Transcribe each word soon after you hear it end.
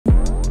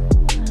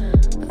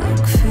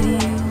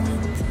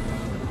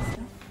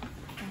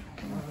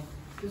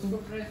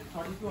यसको प्राइस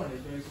 3200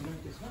 रहेछ नि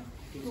त्यसमा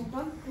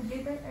टोटल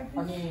टुगेदर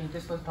अनि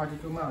त्यसपछि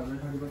 32 मा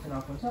 130%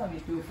 अफ हुन्छ अनि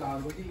त्यो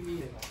फ्लावरको चाहिँ यही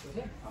भएको छ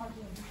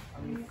हजुर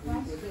अनि त्यो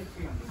चाहिँ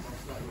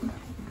 300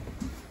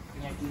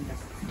 यहाँ तीनटा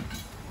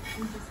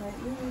हुन्छ सर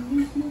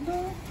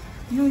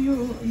यो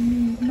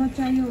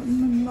नचाहियो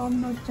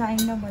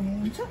नचाहिन भने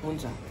हुन्छ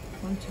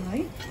हुन्छ है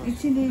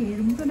एकछिन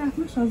हेरौँ त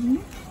राख्नु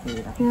सजिलो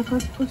त्यहाँ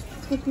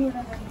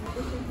कतिवटा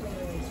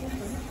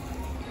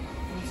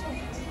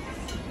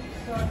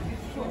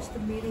यस्तो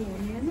मेरो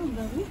हुने होइन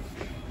उनीहरू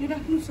यो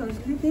राख्नु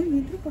सजिलो त्यही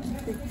भित्र कस्तो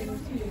देख्दै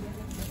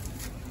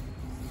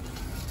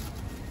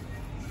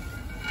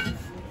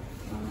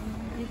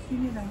यति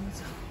नै राम्रो छ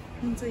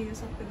हुन्छ यो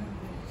सबै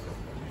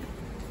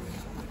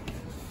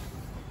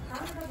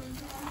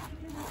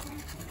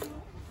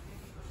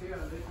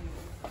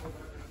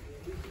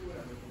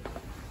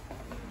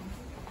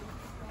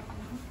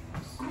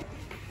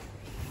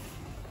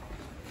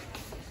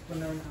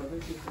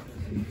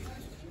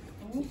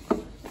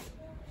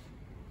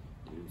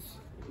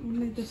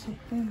उसले त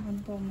सबै मन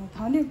पर्न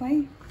थाल्यो भाइ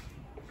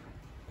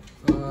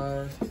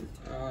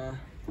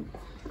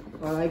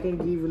I can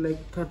give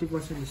like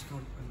 30%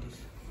 discount on this.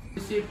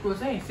 This set को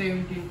चाहिँ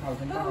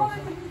 17,000 का आउँछ।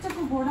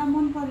 बिचको घोडा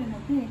मन परेन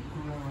के?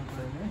 मन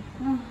परेन है?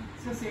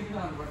 त्यो सेट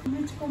लानु पर्छ।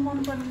 बिचको मन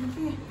परेन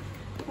के?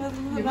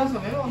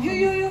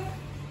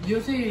 यो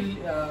चाहिँ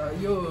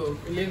यो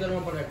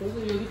लेदरमा बनाएको छ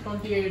यो चाहिँ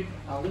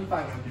 28,500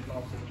 मा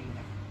आउँछ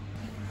किन्दा।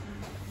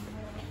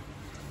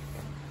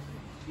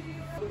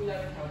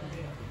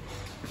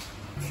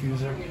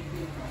 फ्युजर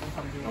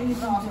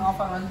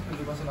अफरमा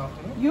 20% अफ छ।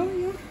 यो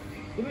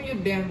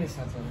ड्यामेज छ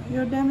सर।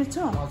 यो ड्यामेज छ?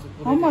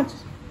 How much?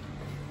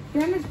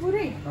 ड्यामेज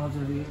पुरै?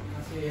 हजुर यो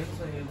हेर्छ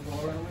यो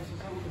बोर्डरमै छ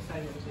सबै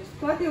साइजहरु छ।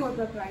 कति हो त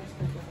प्राइस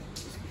त?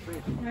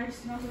 प्राइस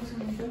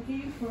नसोच्नुहुन्छ कि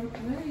फर्क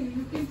है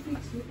you can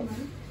fix it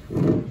now.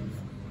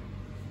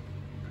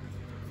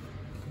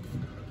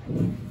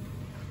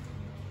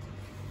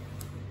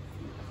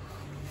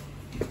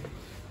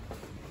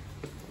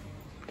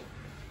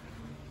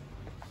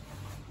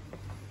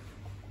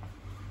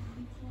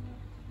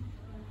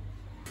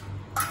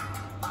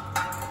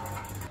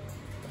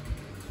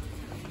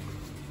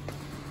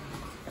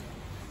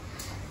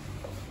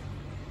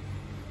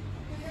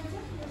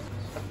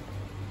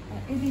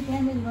 यदि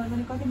ड्यामेज भयो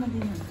भने कतिमा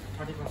दिनुहुन्छ?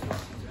 30%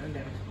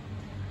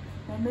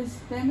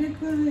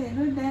 ड्यामेजको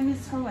हेर्नु ड्यामेज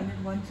छ भनेर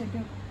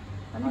भनिसक्यो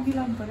अलिक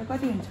मिलाउनु पऱ्यो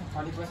कति हुन्छ?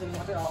 30%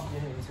 मात्रै अफ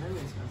दिएको छ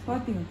यसमा।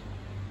 कति हुन्छ?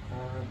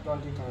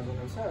 20,000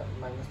 हुन्छ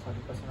माइनस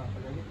 30% अफ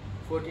लागि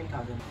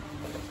 14,000।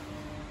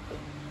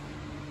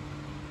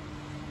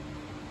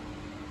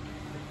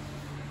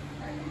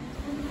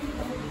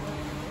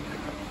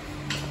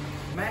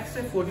 म्याक्स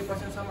चाहिँ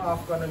 40% सम्म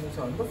अफ गर्न मिल्छ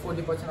भनेको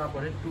 40% अफ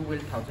गरेर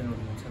 12,000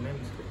 हुनुहुन्छ म्याम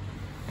यसको।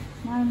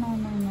 No.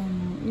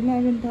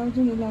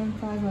 11,000,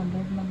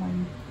 11,500 मा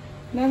लाने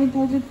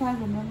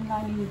 11,500 मा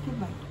लाने हो कि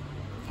भाइ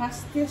खास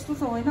त्यस्तो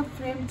त होइन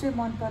फ्रेम चाहिँ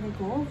मन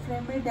परेको हो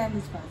फ्रेममै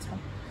ड्यामेज भएको छ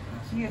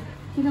यो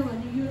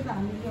किनभने यो त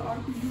हामीले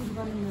अर्को युज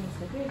गर्नु रहेछ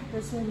कि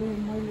त्यसैले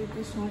मैले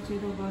त्यो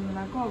सोचेर गर्नु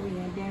लाग्यो अब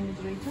यहाँ ड्यामेज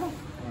रहेछ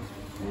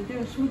त्यो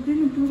सोध्दैन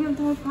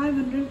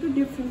 12,500 को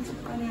डिफ्रेन्स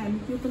अनि हामी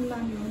त्यो पनि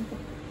लाने हो नि त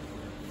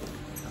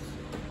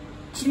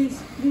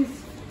प्लिज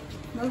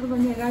मैले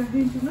पनि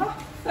राखिदिन्छु ल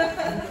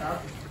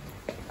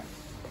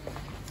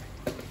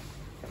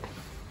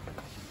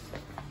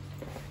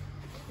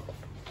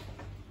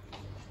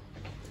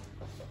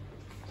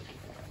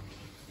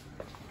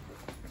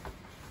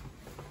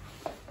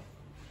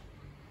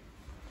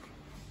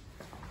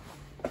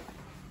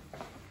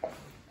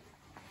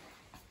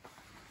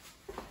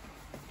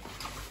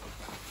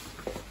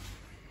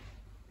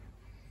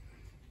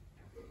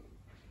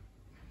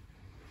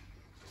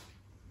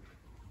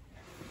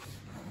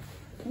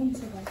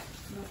हुन्छ भाइ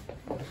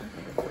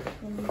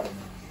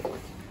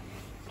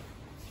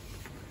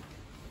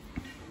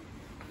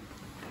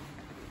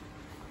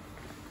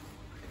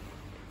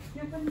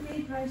यो पनि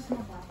त्यही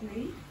प्राइसमा भएको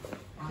है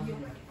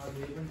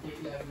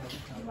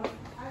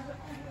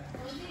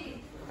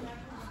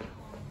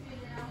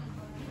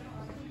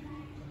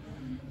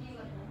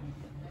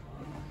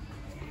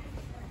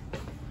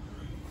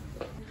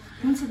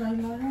हुन्छ भाइ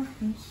ल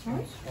हुन्छ है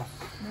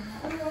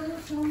अरू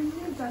सामान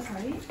त छ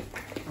है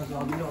हजुर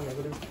अघिल्लो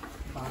भनेको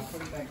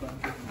पार्सल प्याक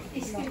गर्नु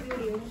यसको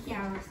भिडियो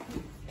क्या हो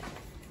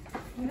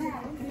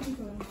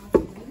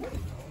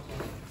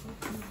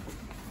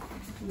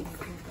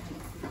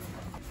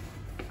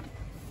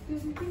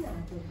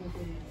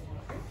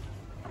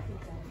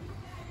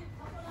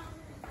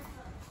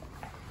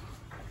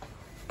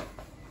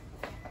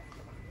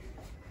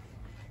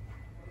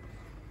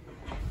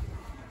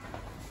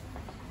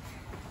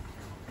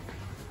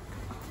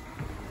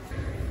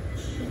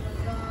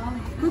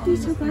कति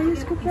छ भाइ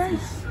यसको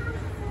प्राइस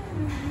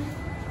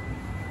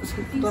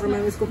तर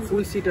मैम इसको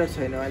फुल सीटर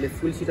छैन अहिले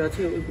फुल सीटर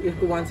चाहिँ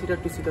यसको 1 सीटर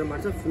 2 सीटर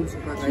मार्छ फुल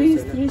सोफा छैन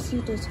 3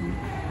 सीटर छैन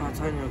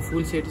छैन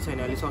फुल सेट छैन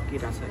अहिले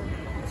सकिरा छ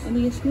अनि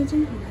यसमा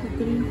चाहिँ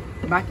ग्रीन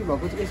बाकी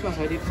भएको चाहिँ यसमा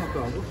छैन सबै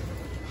हो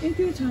ए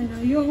त्यो छैन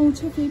यो आउँछ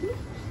फेरि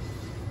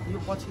यो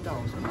पछि त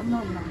आउँछ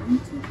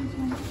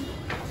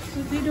So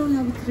they don't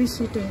have 3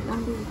 seater,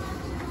 only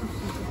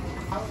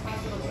Alright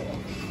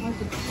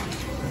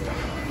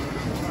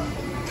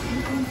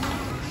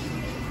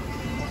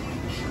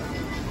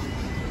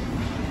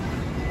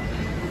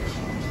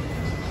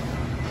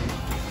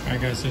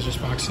guys, they're just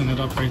boxing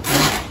it up right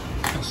there.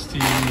 That's the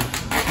thing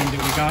that we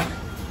got.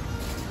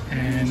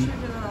 And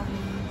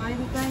by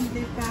the time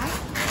they pack,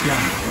 yeah,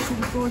 you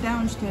should go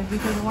downstairs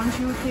because once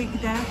you take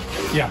that,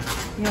 yeah,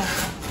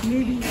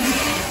 maybe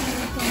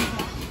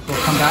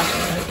we'll come back.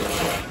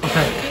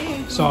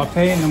 Okay, so I'll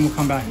pay and then we'll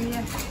come back.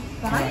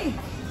 भाइ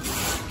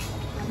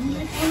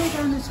हामीलाई follow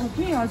गर्नु छ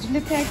कि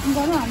हजुरले packing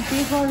गर्नु हामी pay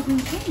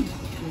गरिदिन्छौँ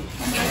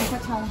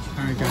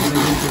Alright guys, they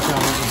did a good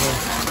job over here.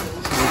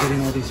 So we're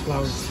getting all these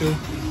flowers too.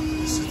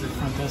 This is the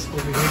front desk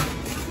over here.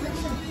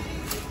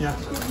 Yeah.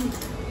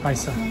 Bye,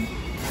 sir.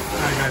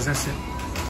 Alright guys, that's it.